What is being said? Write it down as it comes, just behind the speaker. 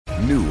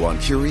New on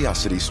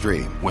Curiosity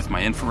Stream. With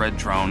my infrared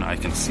drone, I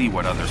can see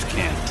what others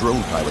can't.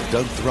 Drone pilot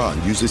Doug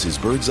Thron uses his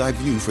bird's eye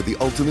view for the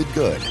ultimate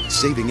good,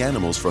 saving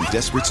animals from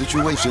desperate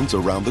situations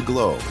around the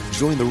globe.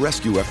 Join the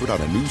rescue effort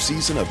on a new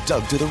season of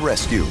Doug to the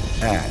Rescue.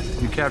 And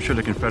You captured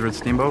a Confederate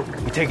steamboat?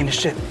 We're taking the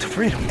ship to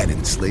freedom. an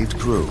enslaved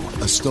crew,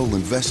 a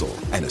stolen vessel,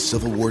 and a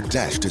Civil War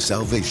dash to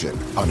salvation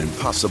on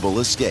impossible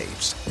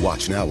escapes.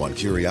 Watch now on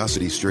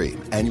Curiosity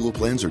Stream. Annual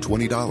plans are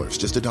 $20,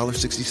 just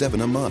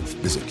 $1.67 a month.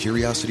 Visit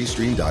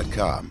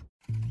curiositystream.com.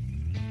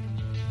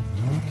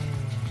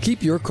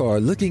 Keep your car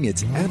looking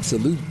its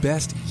absolute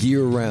best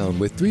year-round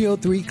with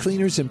 303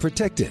 cleaners and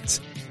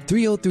protectants.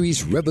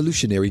 303's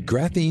revolutionary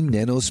graphene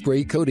nano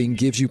spray coating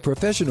gives you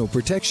professional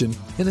protection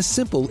in a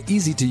simple,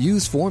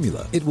 easy-to-use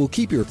formula. It will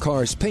keep your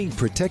car's paint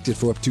protected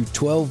for up to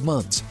 12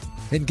 months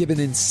and give an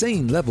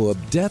insane level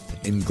of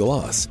depth and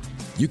gloss.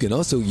 You can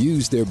also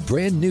use their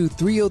brand new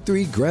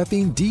 303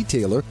 graphene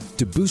detailer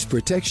to boost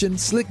protection,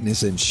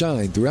 slickness, and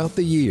shine throughout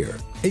the year.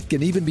 It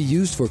can even be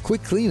used for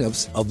quick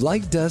cleanups of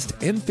light dust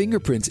and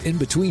fingerprints in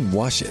between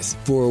washes.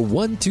 For a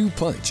 1-2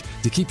 punch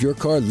to keep your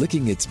car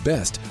looking its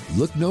best,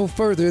 look no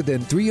further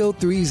than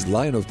 303's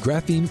line of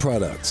graphene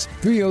products.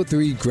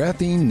 303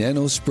 graphene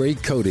nano spray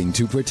coating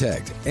to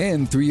protect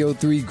and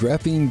 303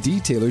 graphene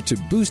detailer to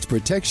boost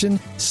protection,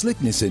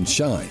 slickness, and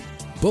shine.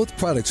 Both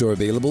products are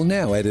available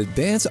now at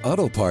Advance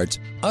Auto Parts,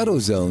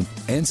 AutoZone,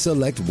 and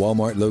select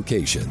Walmart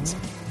locations.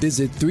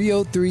 Visit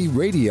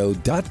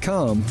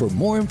 303radio.com for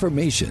more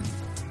information.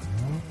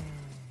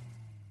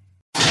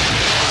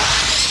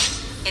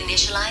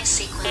 Initialize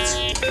sequence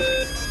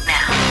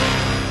now.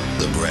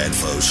 The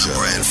Bradfo Show.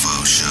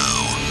 Bradfo Show.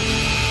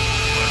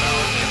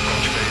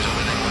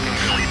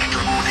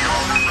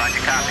 Roger,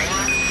 copy.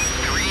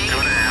 3,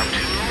 2.5,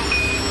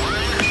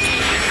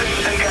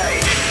 2.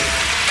 Engage.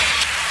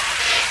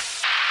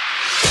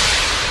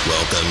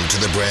 Welcome to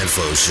the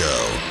Bradfo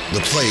Show,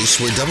 the place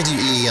where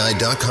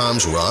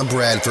WEEI.com's Rob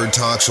Bradford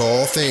talks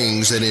all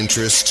things that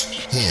interest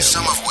him,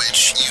 some of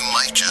which you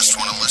might just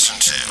want to listen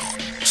to.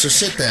 So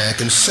sit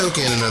back and soak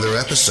in another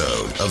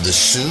episode of the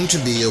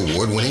soon-to-be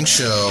award-winning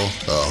show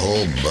a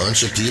whole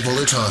bunch of people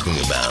are talking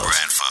about.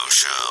 Bradfo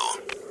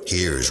Show.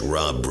 Here's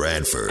Rob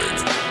Bradford.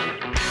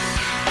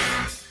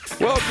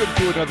 Welcome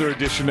to another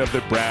edition of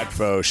the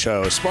Bradfo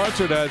Show,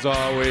 sponsored as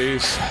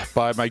always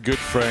by my good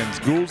friends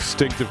Gould's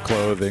Distinctive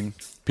Clothing,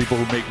 people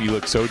who make me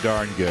look so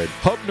darn good.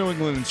 Hub New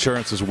England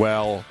Insurance as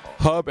well.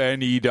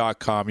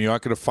 HubNE.com. You're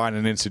not going to find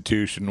an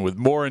institution with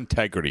more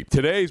integrity.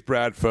 Today's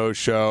Bradfo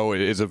Show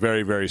is a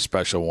very, very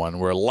special one.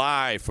 We're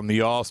live from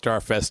the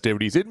All-Star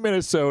festivities in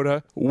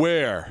Minnesota,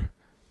 where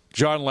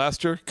John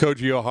Lester,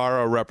 Koji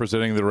O'Hara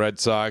representing the Red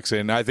Sox,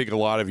 and I think a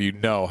lot of you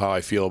know how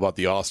I feel about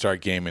the All-Star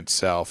game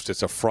itself.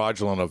 It's a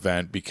fraudulent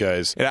event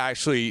because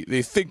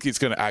they think it's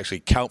going to actually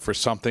count for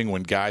something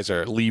when guys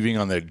are leaving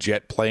on their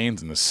jet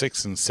planes in the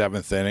 6th and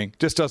 7th inning.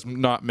 Just does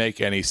not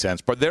make any sense.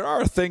 But there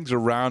are things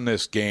around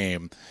this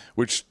game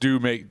which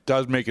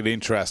does make it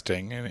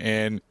interesting.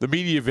 And the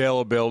media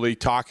availability,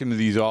 talking to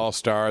these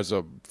All-Stars,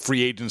 of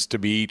free agents to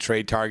be,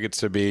 trade targets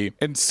to be.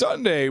 And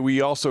Sunday,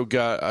 we also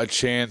got a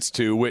chance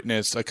to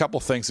witness a couple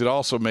things that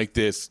also make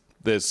this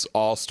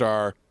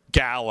All-Star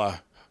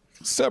Gala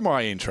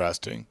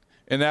semi-interesting.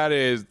 And that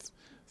is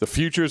the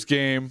Futures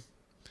game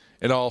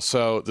and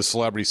also the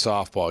Celebrity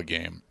Softball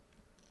game.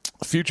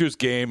 Futures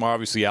game,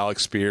 obviously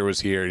Alex Spear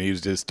was here and he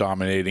was just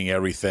dominating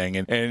everything.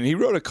 And he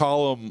wrote a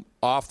column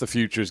off the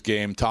Futures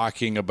game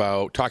talking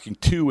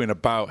to and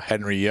about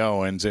Henry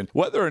Owens and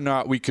whether or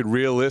not we could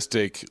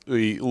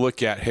realistically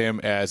look at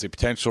him as a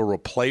potential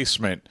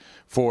replacement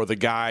for the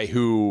guy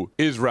who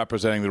is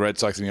representing the Red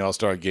Sox in the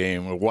All-Star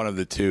game, or one of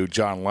the two,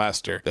 John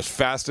Lester. That's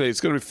fascinating.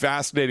 It's going to be a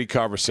fascinating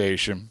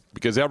conversation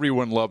because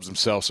everyone loves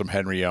himself some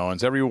Henry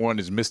Owens. Everyone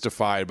is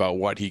mystified about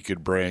what he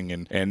could bring,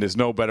 and there's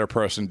no better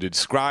person to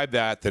describe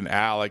that than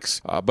Alex.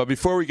 But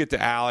before we get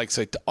to Alex,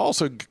 I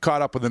also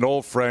caught up with an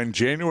old friend,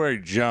 January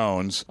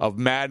Jones of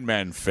Mad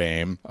Men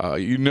fame.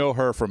 You know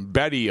her from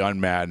Betty on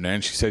Mad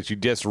Men. She said she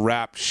just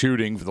wrapped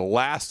shooting for the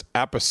last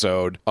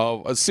episode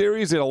of a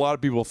series that a lot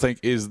of people think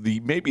is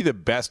maybe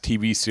the best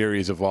TV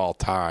series of all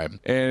time.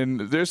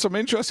 And there's some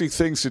interesting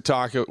things to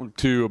talk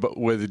to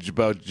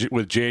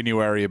with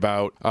January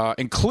about,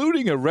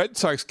 including a Red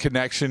Sox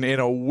connection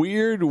in a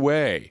weird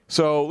way.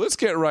 So let's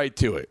get right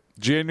to it.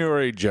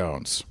 January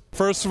Jones.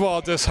 First of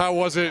all, just how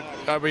was it?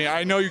 I mean,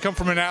 I know you come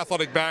from an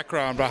athletic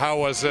background, but how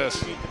was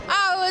this?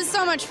 Oh, it was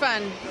so much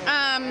fun.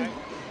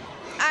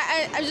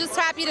 I was just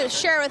happy to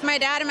share with my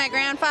dad and my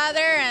grandfather,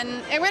 and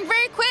it went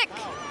very quick.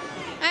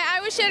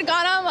 I wish it had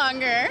gone on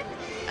longer.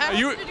 I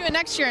hope to do it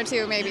next year or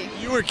two, maybe.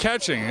 You were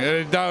catching.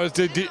 I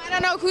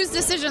don't know whose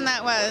decision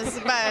that was,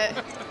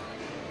 but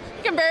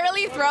you can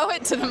barely throw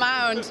it to the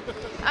mound.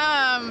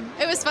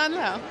 It was fun,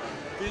 though.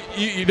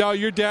 You know,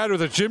 your dad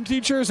was a gym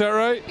teacher, is that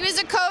right? He was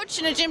a coach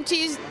and a gym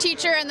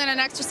teacher and then an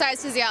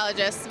exercise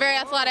physiologist. Very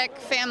athletic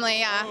family,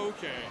 yeah. Oh,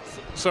 okay.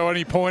 So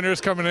any pointers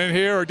coming in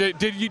here? Or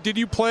did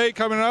you play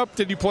coming up?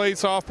 Did you play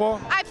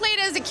softball? I played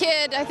as a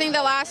kid. I think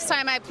the last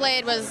time I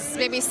played was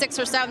maybe 6th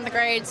or 7th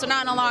grade, so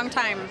not in a long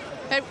time.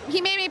 But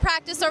he made me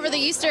practice over the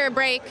Easter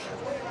break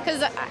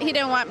because he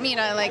didn't want me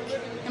to, like,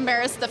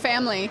 embarrass the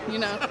family, you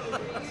know.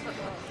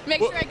 Make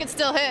sure I could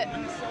still hit.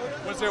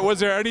 Was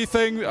there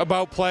anything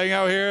about playing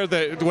out here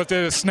that did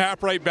it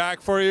snap right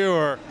back for you,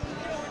 or?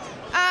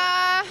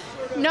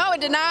 No,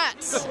 it did not.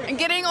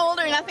 Getting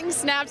older, nothing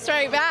snaps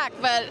right back.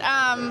 But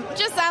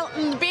just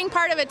being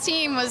part of a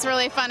team was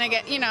really fun to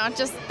get, you know,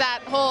 just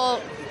that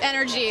whole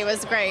energy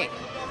was great.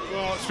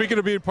 Well, speaking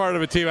of being part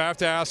of a team, I have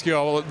to ask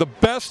you, the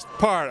best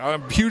part,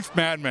 I'm a huge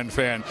Mad Men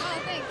fan.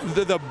 Oh,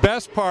 thanks. The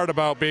best part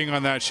about being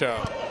on that show?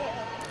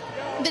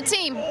 The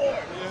team.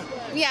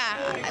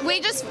 Yeah.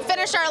 We just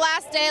finished our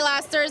last day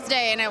last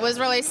Thursday, and it was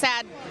really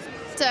sad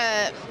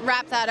to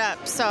wrap that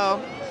up. So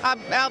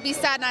I'll be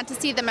sad not to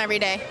see them every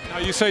day. Now,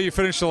 you say you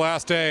finished the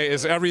last day.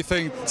 Is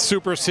everything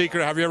super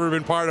secret? Have you ever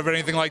been part of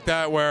anything like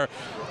that where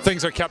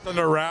things are kept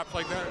under wraps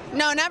like that?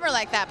 No, never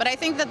like that. But I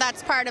think that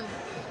that's part of,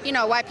 you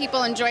know, why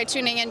people enjoy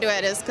tuning into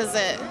it, is because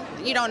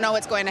you don't know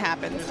what's going to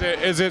happen.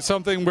 Is it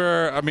something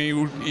where, I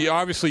mean,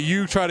 obviously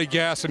you try to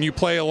guess and you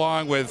play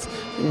along with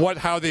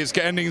how this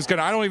ending is going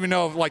to, I don't even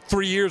know, like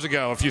 3 years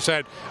ago, if you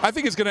said, I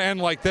think it's going to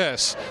end like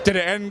this. Did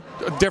it end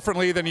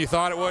differently than you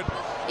thought it would?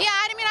 Yeah,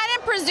 I mean, I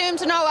didn't presume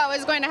to know what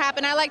was going to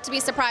happen. I like to be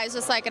surprised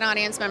just like an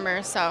audience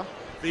member, so.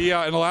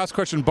 And the last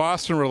question,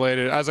 Boston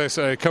related. As I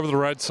said, I cover the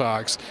Red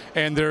Sox,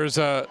 and there's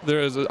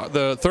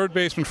the third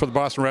baseman for the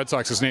Boston Red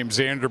Sox is named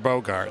Xander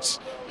Bogaerts.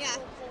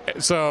 Yeah.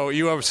 So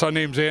you have a son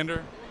named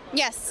Xander?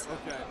 Yes.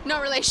 Okay.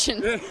 No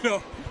relation.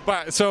 No.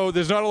 But so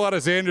there's not a lot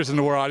of Xanders in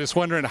the world. I'm just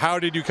wondering, how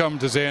did you come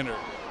to Xander?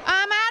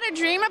 I had a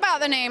dream about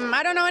the name.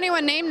 I don't know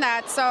anyone named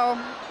that,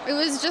 so it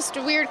was just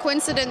a weird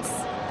coincidence.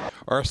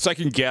 Our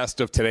second guest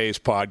of today's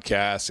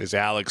podcast is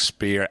Alex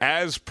Speier,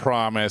 as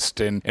promised.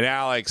 And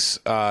Alex,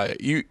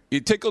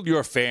 it tickled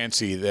your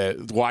fancy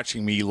that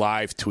watching me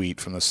live tweet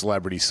from the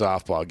celebrity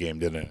softball game,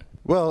 didn't it?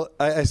 Well,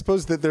 I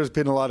suppose that there's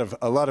been a lot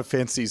of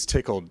fancies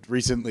tickled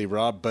recently,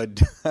 Rob.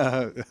 But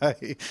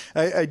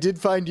I did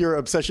find your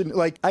obsession.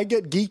 Like, I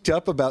get geeked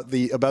up about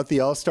the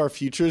All-Star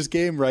Futures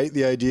game, right?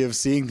 The idea of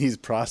seeing these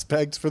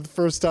prospects for the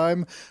first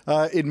time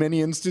in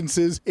many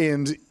instances,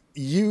 and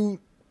you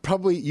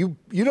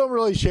don't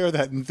really share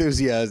that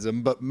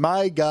enthusiasm, but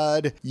my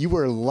God, you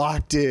were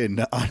locked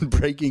in on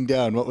breaking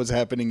down what was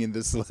happening in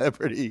the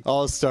Celebrity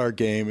All-Star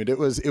game, and it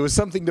was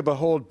something to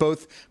behold,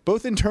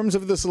 both in terms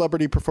of the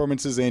celebrity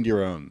performances and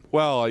your own.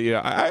 Well,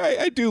 yeah,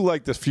 I do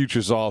like the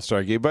Futures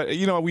All-Star game, but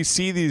you know, we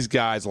see these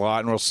guys a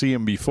lot, and we'll see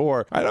them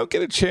before. I don't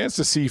get a chance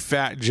to see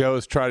Fat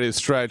Joe's try to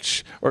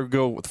stretch or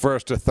go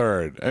first to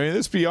third. I mean,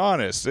 let's be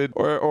honest.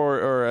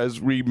 Or as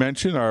we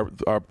mentioned,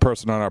 our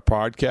person on our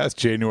podcast,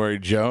 January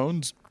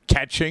Jones,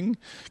 catching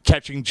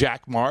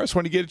Jack Morris,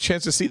 when you get a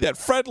chance to see that.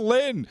 Fred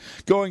Lynn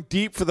going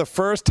deep for the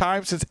first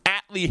time since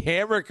Atlee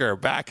Hammaker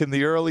back in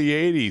the early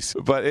 80s.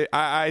 But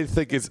I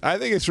think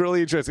it's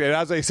really interesting. And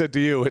as I said to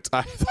you,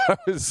 I thought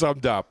it was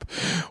summed up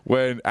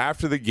when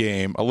after the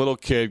game, a little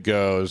kid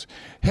goes,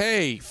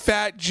 "Hey,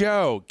 Fat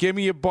Joe, give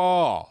me a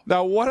ball."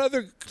 Now, what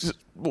other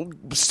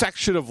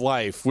section of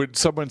life would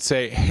someone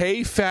say,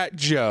 "Hey, Fat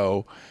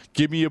Joe,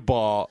 give me a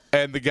ball,"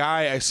 and the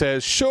guy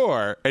says,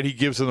 "Sure," and he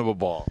gives him a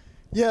ball?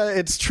 Yeah,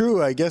 it's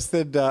true. I guess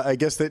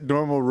that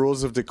normal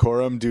rules of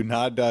decorum do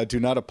not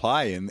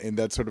apply in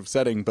that sort of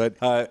setting. But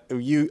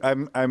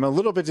I'm a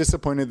little bit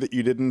disappointed that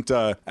you didn't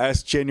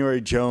ask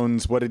January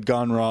Jones what had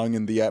gone wrong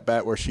in the at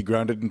bat where she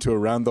grounded into a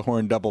round the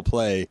horn double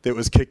play that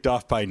was kicked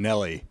off by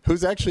Nelly,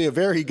 who's actually a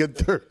very good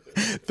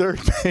third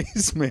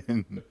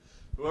baseman.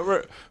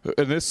 Whoever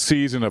in this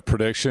season of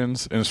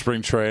predictions in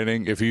spring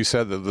training, if you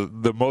said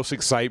that the most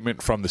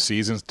excitement from the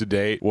seasons to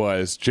date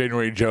was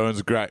January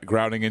Jones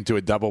grounding into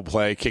a double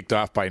play kicked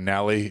off by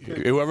Nelly,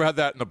 whoever had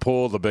that in the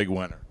pool, the big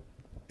winner.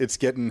 It's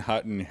getting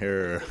hot in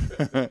here.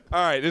 All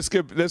right, let's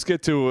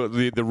get to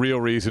the real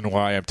reason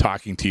why I'm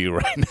talking to you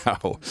right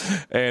now,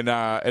 and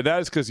that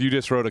is because you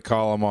just wrote a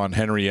column on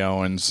Henry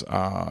Owens,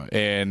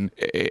 and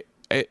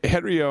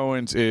Henry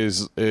Owens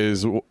is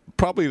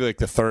probably like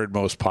the third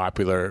most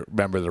popular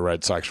member of the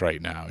Red Sox right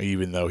now,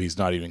 even though he's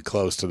not even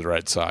close to the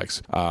Red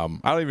Sox. I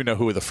don't even know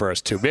who are the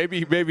first two.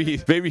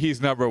 Maybe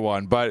he's number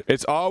one, but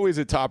it's always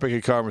a topic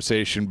of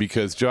conversation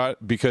because John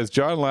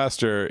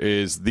Lester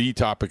is the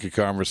topic of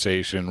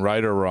conversation,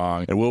 right or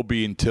wrong, and will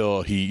be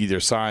until he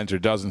either signs or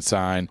doesn't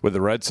sign with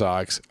the Red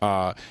Sox.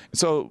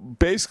 So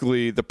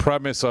basically, the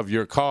premise of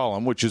your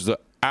column, which is the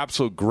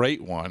absolute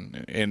great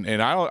one, and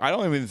I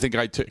don't even think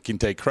I can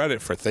take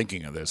credit for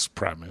thinking of this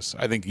premise.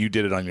 I think you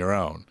did it on your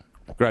own.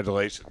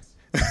 Congratulations.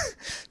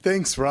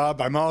 Thanks, Rob.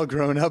 I'm all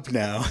grown up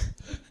now.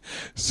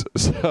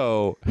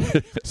 So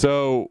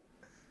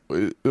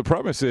the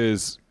premise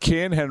is,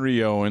 can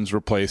Henry Owens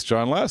replace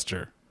John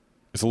Lester?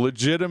 It's a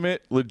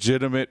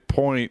legitimate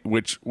point,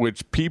 which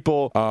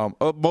people,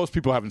 most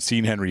people haven't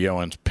seen Henry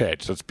Owens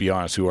pitch. Let's be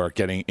honest, who are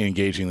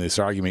engaging in this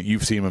argument.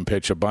 You've seen him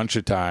pitch a bunch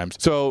of times.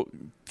 So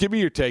give me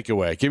your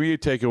takeaway. Give me your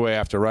takeaway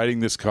after writing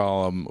this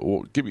column.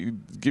 Give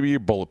me your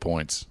bullet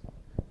points.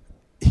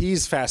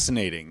 He's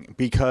fascinating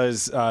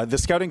because the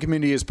scouting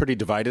community is pretty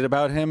divided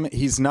about him.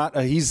 He's not.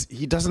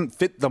 He doesn't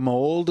fit the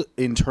mold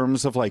in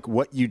terms of like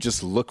what you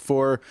just look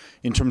for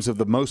in terms of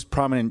the most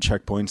prominent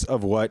checkpoints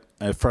of what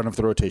a front of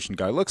the rotation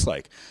guy looks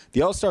like.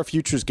 The All-Star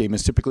Futures game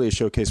is typically a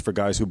showcase for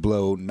guys who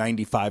blow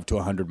 95 to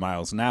 100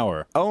 miles an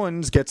hour.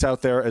 Owens gets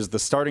out there as the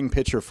starting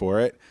pitcher for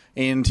it,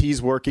 and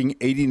he's working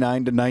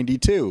 89 to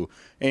 92,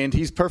 and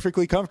he's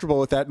perfectly comfortable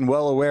with that and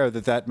well aware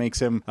that that makes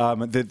him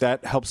that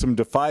helps him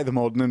defy the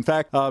mold. And in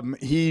fact,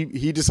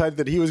 he decided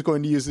that he was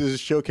going to use this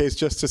showcase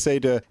just to say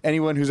to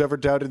anyone who's ever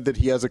doubted that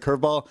he has a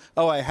curveball,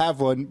 oh, I have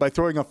one, by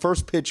throwing a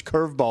first pitch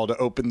curveball to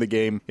open the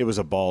game. It was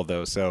a ball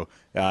though, so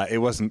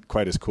it wasn't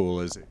quite as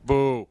cool as it.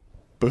 Boo.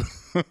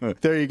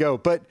 There you go.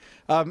 But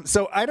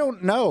so I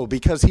don't know,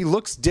 because he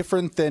looks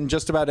different than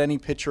just about any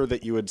pitcher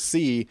that you would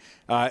see,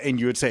 and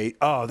you would say,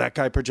 oh, that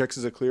guy projects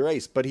as a clear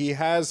ace. But he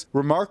has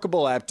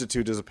remarkable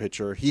aptitude as a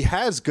pitcher. He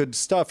has good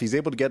stuff. He's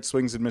able to get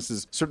swings and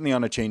misses, certainly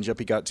on a changeup.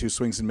 He got 2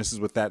 swings and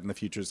misses with that in the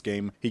Futures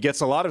game. He gets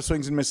a lot of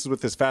swings and misses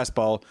with his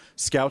fastball.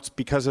 Scouts,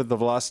 because of the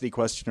velocity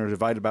question, are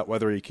divided about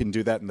whether he can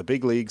do that in the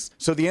big leagues.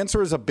 So the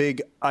answer is a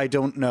big I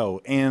don't know.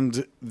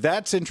 And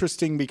that's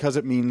interesting because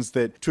it means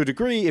that, to a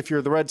degree, if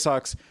you're the Red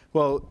Sox,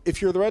 well,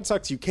 if you're the Red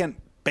Sox, you can't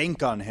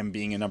bank on him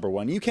being a number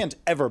one. You can't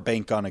ever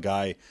bank on a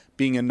guy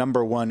being a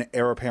number one,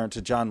 heir apparent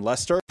to John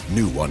Lester.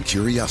 New on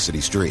Curiosity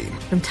Stream.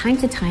 From time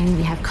to time,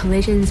 we have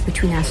collisions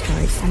between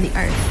asteroids and the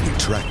Earth. We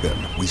track them.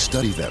 We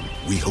study them.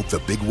 We hope the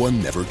big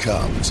one never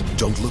comes.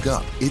 Don't look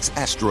up. It's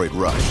Asteroid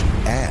Rush.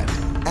 And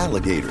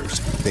alligators.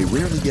 They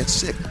rarely get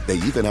sick. They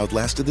even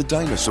outlasted the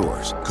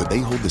dinosaurs. Could they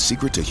hold the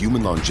secret to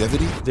human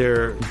longevity?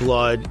 Their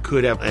blood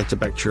could have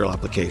antibacterial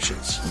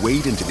applications.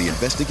 Wade into the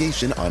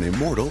investigation on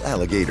immortal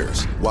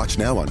alligators. Watch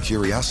now on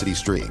Curiosity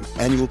Stream.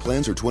 Annual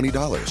plans are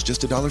 $20,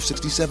 just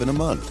 $1.67 a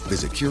month.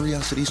 Visit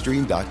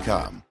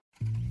curiositystream.com.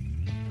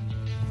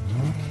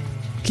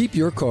 Keep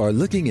your car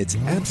looking its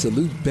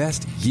absolute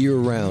best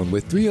year-round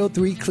with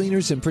 303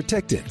 Cleaners and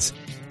Protectants.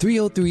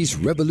 303's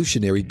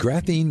revolutionary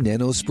graphene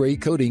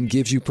nanospray coating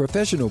gives you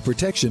professional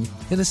protection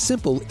in a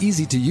simple,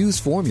 easy-to-use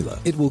formula.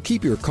 It will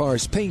keep your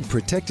car's paint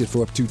protected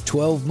for up to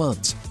 12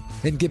 months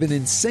and give an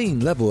insane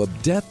level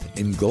of depth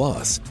and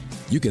gloss.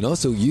 You can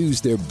also use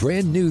their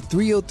brand new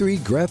 303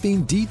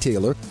 graphene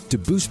detailer to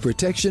boost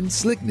protection,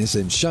 slickness,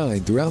 and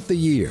shine throughout the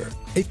year.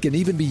 It can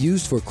even be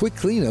used for quick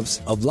cleanups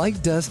of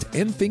light dust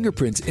and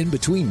fingerprints in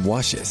between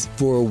washes.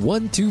 For a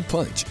 1-2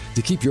 punch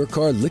to keep your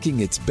car looking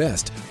its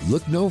best,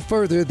 look no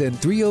further than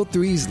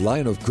 303's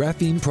line of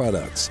graphene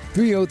products.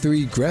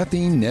 303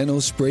 graphene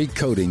nanospray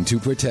coating to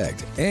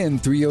protect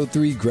and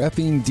 303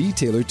 graphene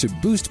detailer to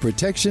boost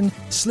protection,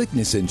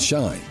 slickness, and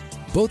shine.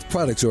 Both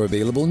products are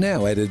available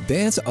now at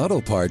Advance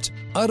Auto Parts,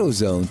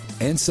 AutoZone,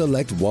 and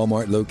select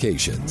Walmart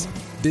locations.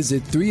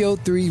 Visit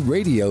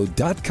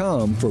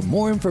 303radio.com for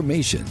more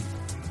information.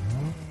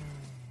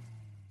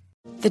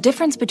 The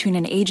difference between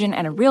an agent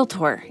and a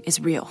realtor is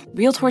real.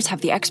 Realtors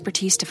have the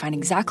expertise to find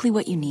exactly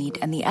what you need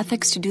and the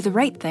ethics to do the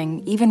right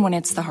thing, even when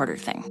it's the harder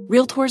thing.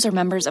 Realtors are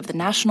members of the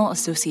National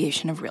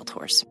Association of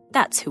Realtors.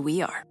 That's who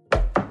we are.